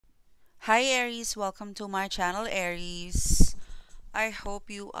Hi Aries, welcome to my channel Aries. I hope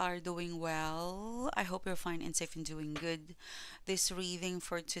you are doing well. I hope you're fine and safe and doing good. This reading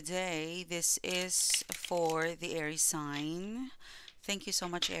for today, this is for the Aries sign. Thank you so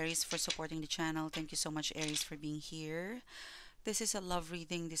much Aries for supporting the channel. Thank you so much Aries for being here. This is a love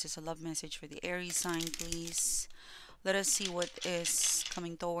reading. This is a love message for the Aries sign, please. Let us see what is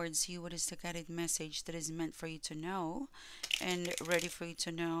coming towards you. What is the guided message that is meant for you to know and ready for you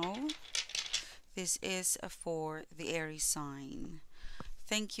to know? This is for the Aries sign.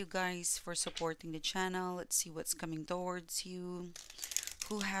 Thank you guys for supporting the channel. Let's see what's coming towards you.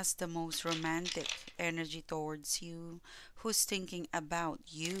 Who has the most romantic energy towards you? Who's thinking about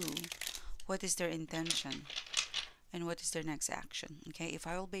you? What is their intention? And what is their next action? Okay, if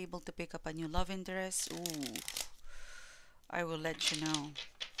I will be able to pick up a new love interest, ooh, I will let you know.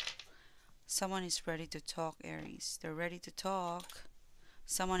 Someone is ready to talk, Aries. They're ready to talk.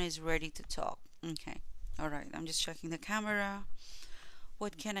 Someone is ready to talk. Okay. All right. I'm just checking the camera.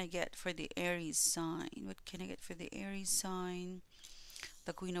 What can I get for the Aries sign? What can I get for the Aries sign?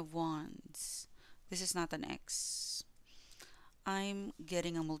 The Queen of Wands. This is not an X. I'm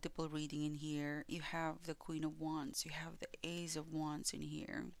getting a multiple reading in here. You have the Queen of Wands. You have the Ace of Wands in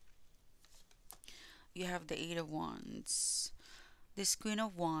here. You have the Eight of Wands. This Queen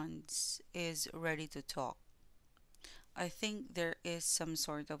of Wands is ready to talk. I think there is some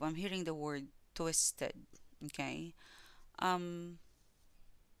sort of, I'm hearing the word twisted. Okay. Um,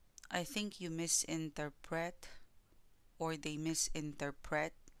 I think you misinterpret or they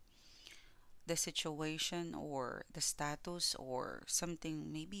misinterpret the situation or the status or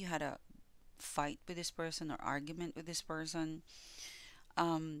something. Maybe you had a fight with this person or argument with this person.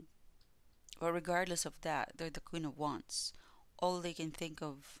 Um, but regardless of that, they're the Queen of Wands. All they can think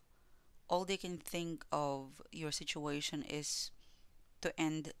of, all they can think of your situation is to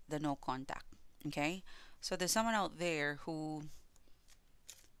end the no contact. Okay, so there's someone out there who,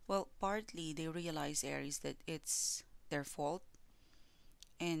 well, partly they realize Aries that it's their fault,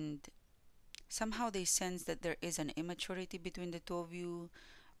 and somehow they sense that there is an immaturity between the two of you.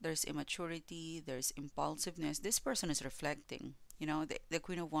 There's immaturity, there's impulsiveness. This person is reflecting. The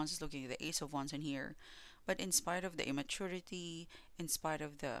Queen of Wands is looking at the Ace of Wands in here. But in spite of the immaturity, in spite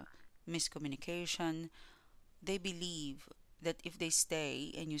of the miscommunication, they believe that if they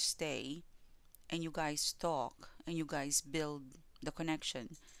stay and you guys talk and you guys build the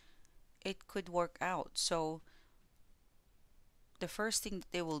connection, it could work out. So the first thing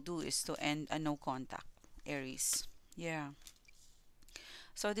that they will do is to end a no contact, Aries. Yeah.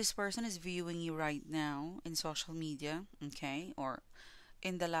 So this person is viewing you right now in social media, okay? Or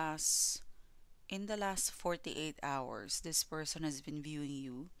in the last 48 hours, this person has been viewing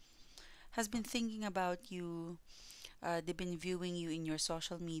you, has been thinking about you. They've been viewing you in your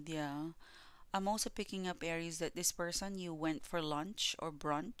social media. I'm also picking up Aries that this person you went for lunch or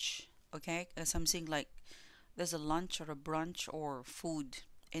brunch, okay? Something like there's a lunch or a brunch or food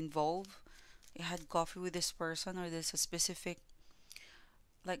involved. You had coffee with this person, or there's a specific,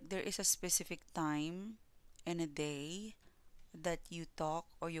 like there is a specific time and a day that you talk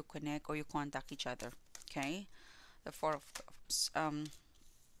or you connect or you contact each other. Okay, the Four of Cups,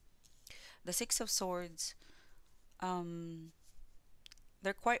 the Six of Swords. um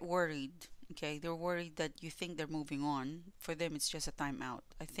they're quite worried. Okay, they're worried that you think they're moving on. For them it's just a time out.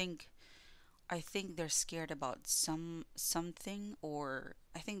 I think they're scared about something, or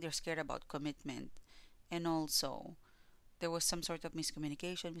I think they're scared about commitment. And also there was some sort of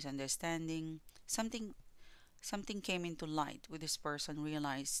miscommunication, misunderstanding. Something came into light with this person,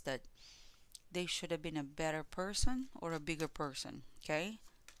 realized that they should have been a better person or a bigger person. Okay,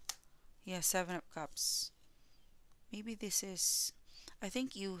 yeah, Seven of Cups. Maybe this is, I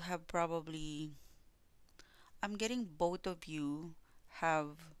think you have probably, I'm getting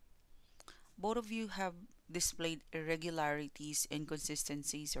have both of you have displayed irregularities,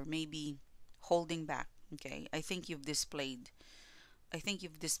 inconsistencies, or maybe holding back. Okay, I think you've displayed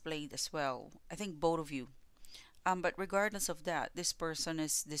as well. I think both of you. But regardless of that, this person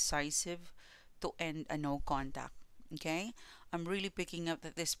is decisive to end a no contact. Okay? I'm really picking up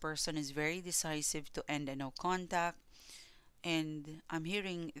that this person is very decisive to end a no contact. And I'm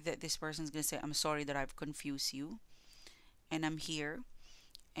hearing that this person is going to say, I'm sorry that I've confused you. And I'm here.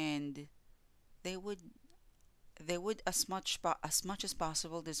 And they would, as much as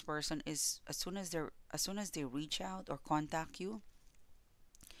possible, this person is, as soon as they reach out or contact you,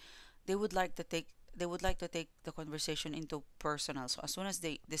 they would like to take the conversation into personal. So as soon as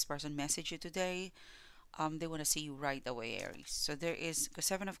this person message you today, they want to see you right away, Aries. So there is, because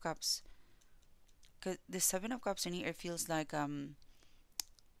Seven of Cups, because the Seven of Cups in here, it feels like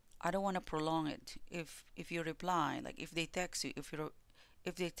I don't want to prolong it. If you reply, like if they text you,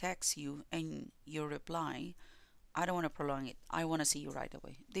 if they text you and you reply, I don't want to prolong it. I want to see you right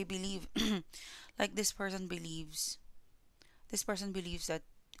away. They believe, like this person believes that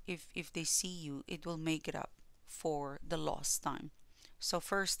if they see you, it will make it up for the lost time. So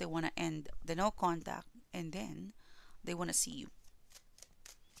first they want to end the no contact, and then they want to see you,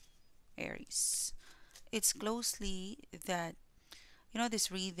 Aries. It's closely that,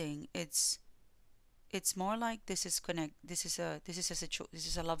 this reading, it's more like this is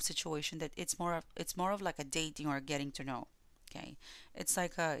a love situation, that it's more of like a dating or getting to know. Okay, it's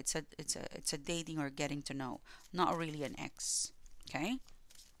like it's a dating or getting to know, not really an ex. Okay.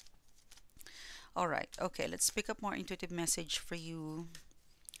 All right. Okay, let's pick up more intuitive message for you.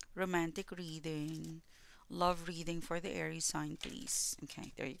 Romantic reading, love reading for the Aries sign, please.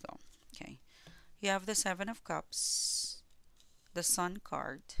 Okay, there you go. Okay, you have the Seven of Cups, the Sun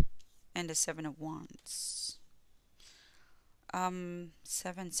card, and the Seven of Wands. 7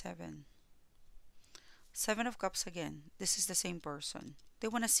 7. Seven of Cups again. This is the same person. They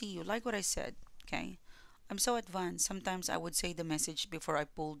want to see you, like what I said. Okay, I'm so advanced. Sometimes I would say the message before I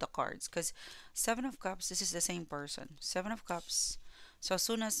pull the cards, because Seven of Cups, this is the same person. Seven of Cups. So as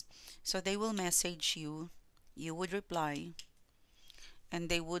soon as, so they will message you, you would reply, and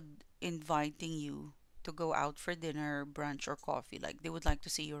they would inviting you to go out for dinner, brunch, or coffee. Like they would like to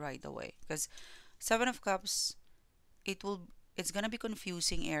see you right away. Because Seven of Cups, it will, it's gonna be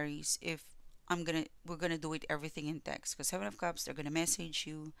confusing, Aries, if we're gonna do it everything in text. Because Seven of Cups, they're gonna message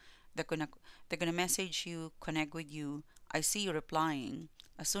you, they're gonna they're gonna message you, connect with you. I see you replying.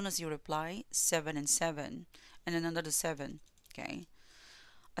 As soon as you reply, 7 and 7, and then another 7. Okay.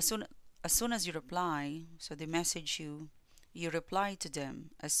 As soon as soon as you reply, so they message you, you reply to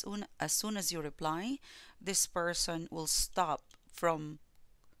them. As soon as you reply, this person will stop from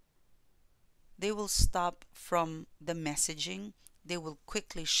they will stop from the messaging. They will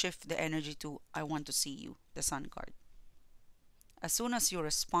quickly shift the energy to I want to see you, the Sun card. As soon as you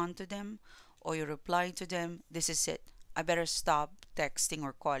respond to them or you reply to them, this is it. I better stop texting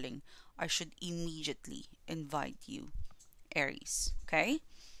or calling. I should immediately invite you, Aries. Okay?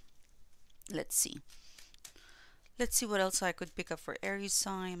 Let's see. Let's see what else I could pick up for Aries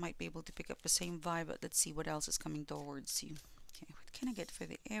sign. I might be able to pick up the same vibe, but let's see what else is coming towards you. Okay, what can I get for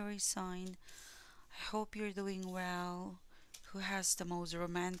the Aries sign? I hope you're doing well. Who has the most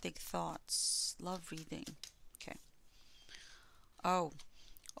romantic thoughts? Love reading. Okay. Oh,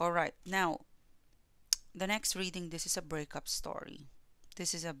 all right. Now, the next reading, this is a breakup story.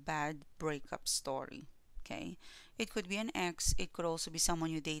 This is a bad breakup story. Okay. It could be an ex, it could also be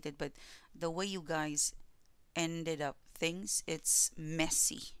someone you dated, but the way you guys ended up things, it's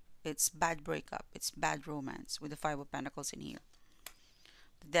messy. It's bad breakup. It's bad romance with the Five of Pentacles in here.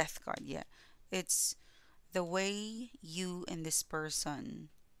 The Death card, yeah. It's the way you and this person,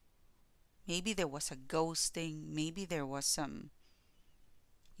 maybe there was a ghosting, maybe there was some,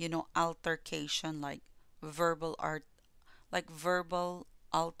 altercation, like verbal art, like verbal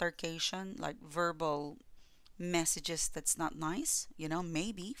altercation, like verbal messages that's not nice,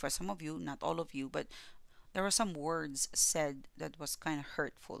 maybe for some of you, not all of you, but there were some words said that was kind of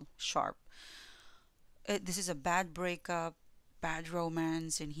hurtful, sharp. This is a bad breakup, bad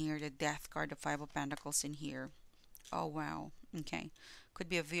romance in here, the Death card, the Five of Pentacles in here. Oh, wow. Okay. Could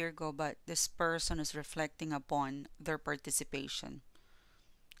be a Virgo, but this person is reflecting upon their participation.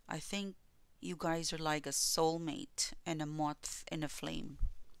 I think you guys are like a soulmate and a moth and a flame.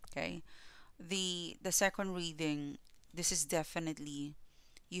 Okay. The second reading, this is definitely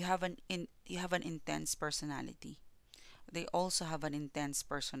you have an intense personality. They also have an intense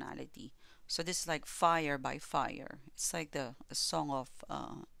personality. So this is like fire by fire. It's like the a song of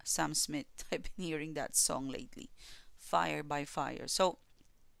Sam Smith. I've been hearing that song lately. Fire by fire. So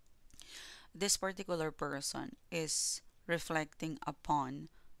this particular person is reflecting upon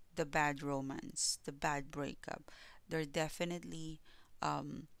the bad romance, the bad breakup. They're definitely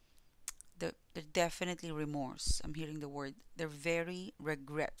um they're definitely remorse. I'm hearing the word. They're very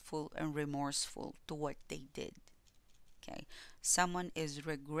regretful and remorseful to what they did. Okay. Someone is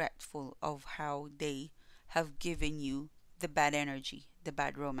regretful of how they have given you the bad energy, the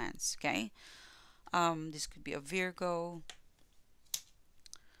bad romance. Okay. This could be a Virgo.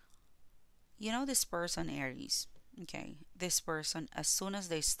 This person, Aries. Okay. This person, as soon as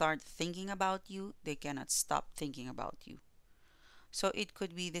they start thinking about you, they cannot stop thinking about you. So it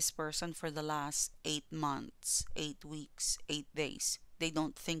could be this person for the last 8 months, 8 weeks, 8 days. They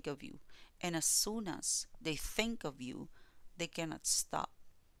don't think of you. And as soon as they think of you, they cannot stop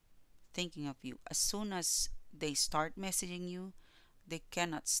thinking of you. As soon as they start messaging you, they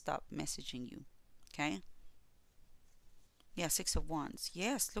cannot stop messaging you. Okay? Yeah, Six of Wands.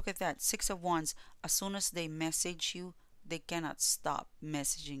 Yes, look at that. Six of Wands. As soon as they message you, they cannot stop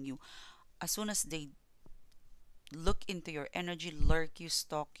messaging you. As soon as they look into your energy, lurk you,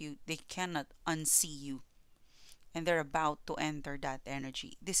 stalk you, they cannot unsee you. And they're about to enter that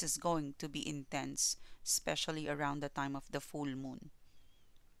energy. This is going to be intense, especially around the time of the full moon.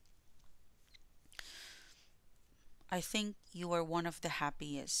 I think you are one of the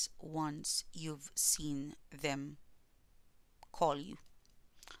happiest once you've seen them call you.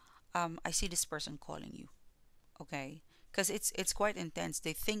 I see this person calling you, okay? Because it's quite intense.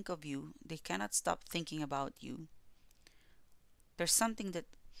 They think of you. They cannot stop thinking about you. There's something that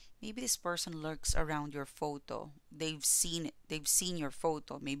maybe this person lurks around your photo. They've seen it. They've seen your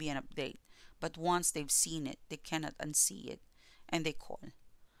photo, maybe an update. But once they've seen it, they cannot unsee it, and they call.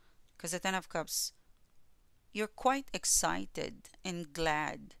 Because the Ten of Cups, you're quite excited and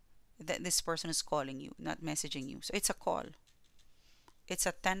glad that this person is calling you, not messaging you. So it's a call. It's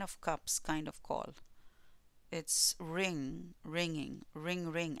a Ten of Cups kind of call. It's ring, ringing,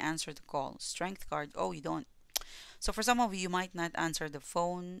 ring, ring, answer the call. Strength card. Oh, you don't. So for some of you might not answer the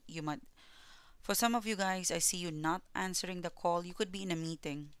phone. You might, for some of you guys, I see you not answering the call. You could be in a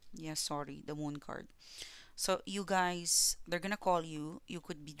meeting. Yeah, sorry, the moon card. So you guys, they're gonna call you. You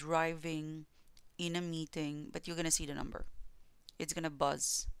could be driving in a meeting, but you're gonna see the number. It's gonna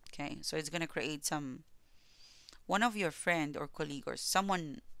buzz. Okay, so it's gonna create some one of your friend or colleague or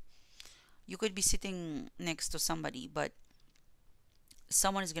someone. You could be sitting next to somebody, but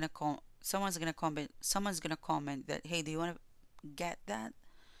someone is gonna call. Someone's gonna comment that, hey, do you want to get that?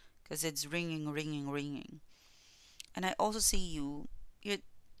 Because it's ringing, ringing, ringing. And I also see you. You're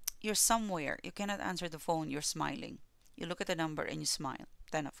you're somewhere. You cannot answer the phone. You're smiling. You look at the number and you smile.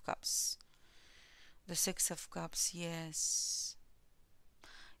 Ten of Cups. The Six of Cups. Yes.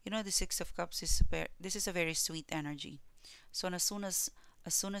 You know the Six of Cups is this is a very sweet energy. So as soon as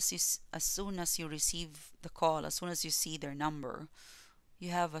you receive the call, as soon as you see their number, you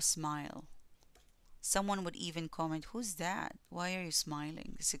have a smile. Someone would even comment, "Who's that? Why are you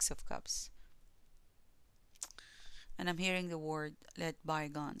smiling?" The Six of Cups. And I'm hearing the word "let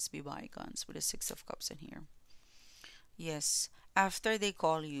bygones be bygones" with the Six of Cups in here. Yes, after they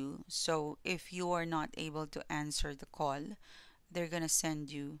call you, so if you are not able to answer the call, they're gonna send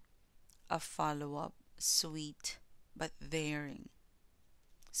you a follow-up, sweet but daring.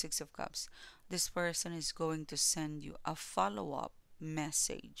 Six of Cups. This person is going to send you a follow-up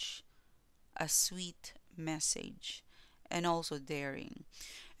message, a sweet message, and also daring.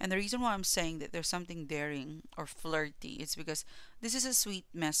 And the reason why I'm saying that there's something daring or flirty is because this is a sweet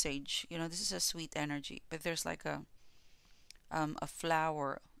message. You know, this is a sweet energy, but there's like a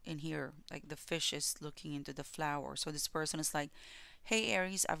flower in here, like the fish is looking into the flower. So this person is like, "Hey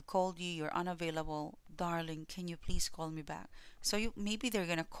Aries, I've called you. You're unavailable, darling. Can you please call me back?" So you maybe they're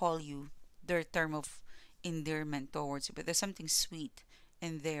gonna call you their term of endearment towards you, but there's something sweet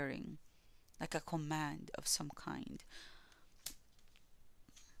and daring, like a command of some kind.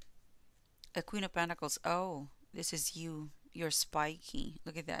 A Queen of Pentacles. Oh, this is you. You're spiky.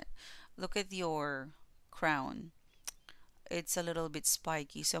 Look at that. Look at your crown. It's a little bit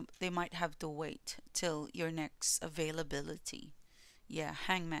spiky, so they might have to wait till your next availability. Yeah,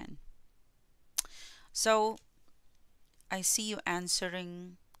 Hangman. So I see you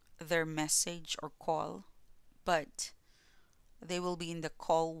answering their message or call, but they will be in the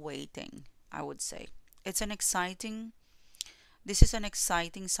call waiting, I would say. It's an exciting This is an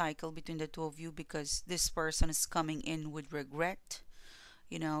exciting cycle between the two of you because this person is coming in with regret.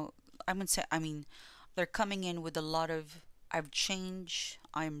 You know, I mean, they're coming in with a lot of, "I've changed,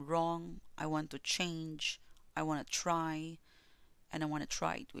 I'm wrong, I want to change, I want to try, and I want to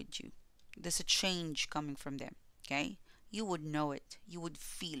try it with you." There's a change coming from them, okay? You would know it, you would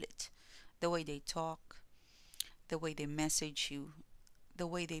feel it. The way they talk, the way they message you, the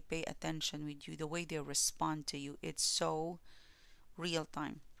way they pay attention with you, the way they respond to you. It's so real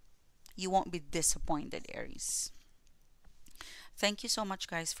time. You won't be disappointed, Aries. Thank you so much,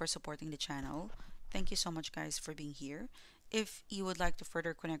 guys, for supporting the channel. Thank you so much, guys, for being here. If you would like to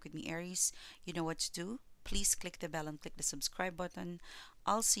further connect with me, Aries, you know what to do. Please click the bell and click the subscribe button.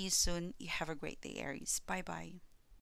 I'll see you soon. You have a great day, Aries. Bye bye.